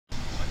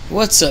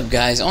What's up,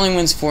 guys? Only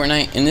Wins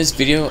Fortnite. In this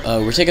video,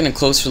 we're taking a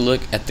closer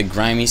look at the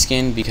Grimey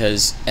skin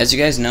because, as you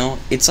guys know,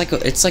 it's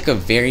like a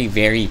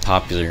very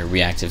popular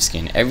reactive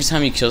skin. Every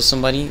time you kill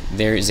somebody,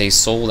 there is a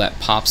soul that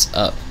pops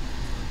up.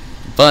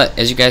 But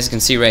as you guys can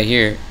see right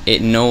here,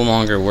 it no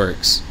longer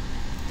works.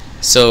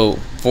 So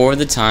for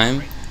the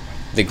time,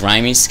 the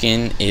Grimey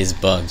skin is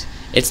bugged.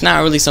 It's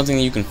not really something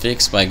that you can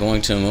fix by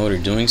going to a mode or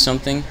doing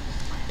something.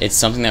 It's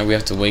something that we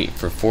have to wait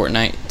for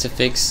Fortnite to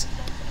fix.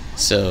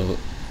 So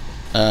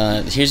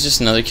here's just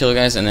another kill,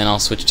 guys, and then I'll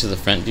switch to the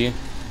front view.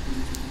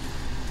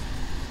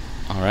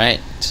 Alright,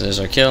 so there's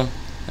our kill,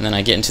 and then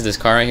I get into this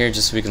car right here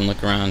just so we can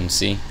look around and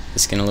see the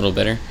skin a little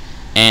better.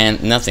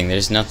 And nothing,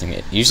 there's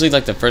nothing. Usually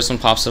like the first one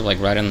pops up like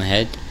right on the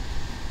head,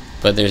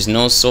 but there's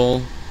no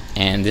soul,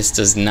 and this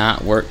does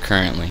not work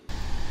currently.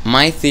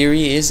 My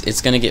theory is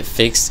it's gonna get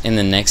fixed in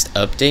the next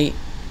update.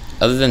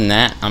 Other than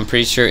that, I'm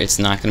pretty sure it's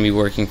not gonna be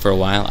working for a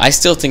while. I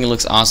still think it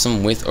looks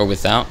awesome with or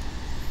without,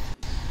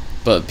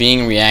 but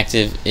being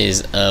reactive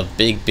is a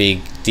big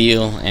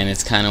deal, and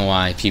it's kind of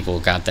why people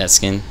got that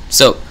skin.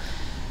 So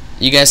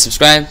you guys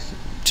subscribe,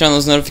 turn on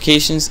those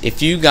notifications.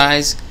 If you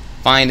guys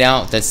find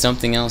out that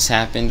something else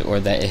happened or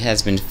that it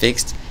has been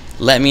fixed,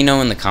 let me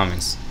know in the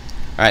comments.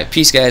 Alright,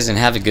 peace guys, and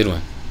have a good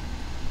one.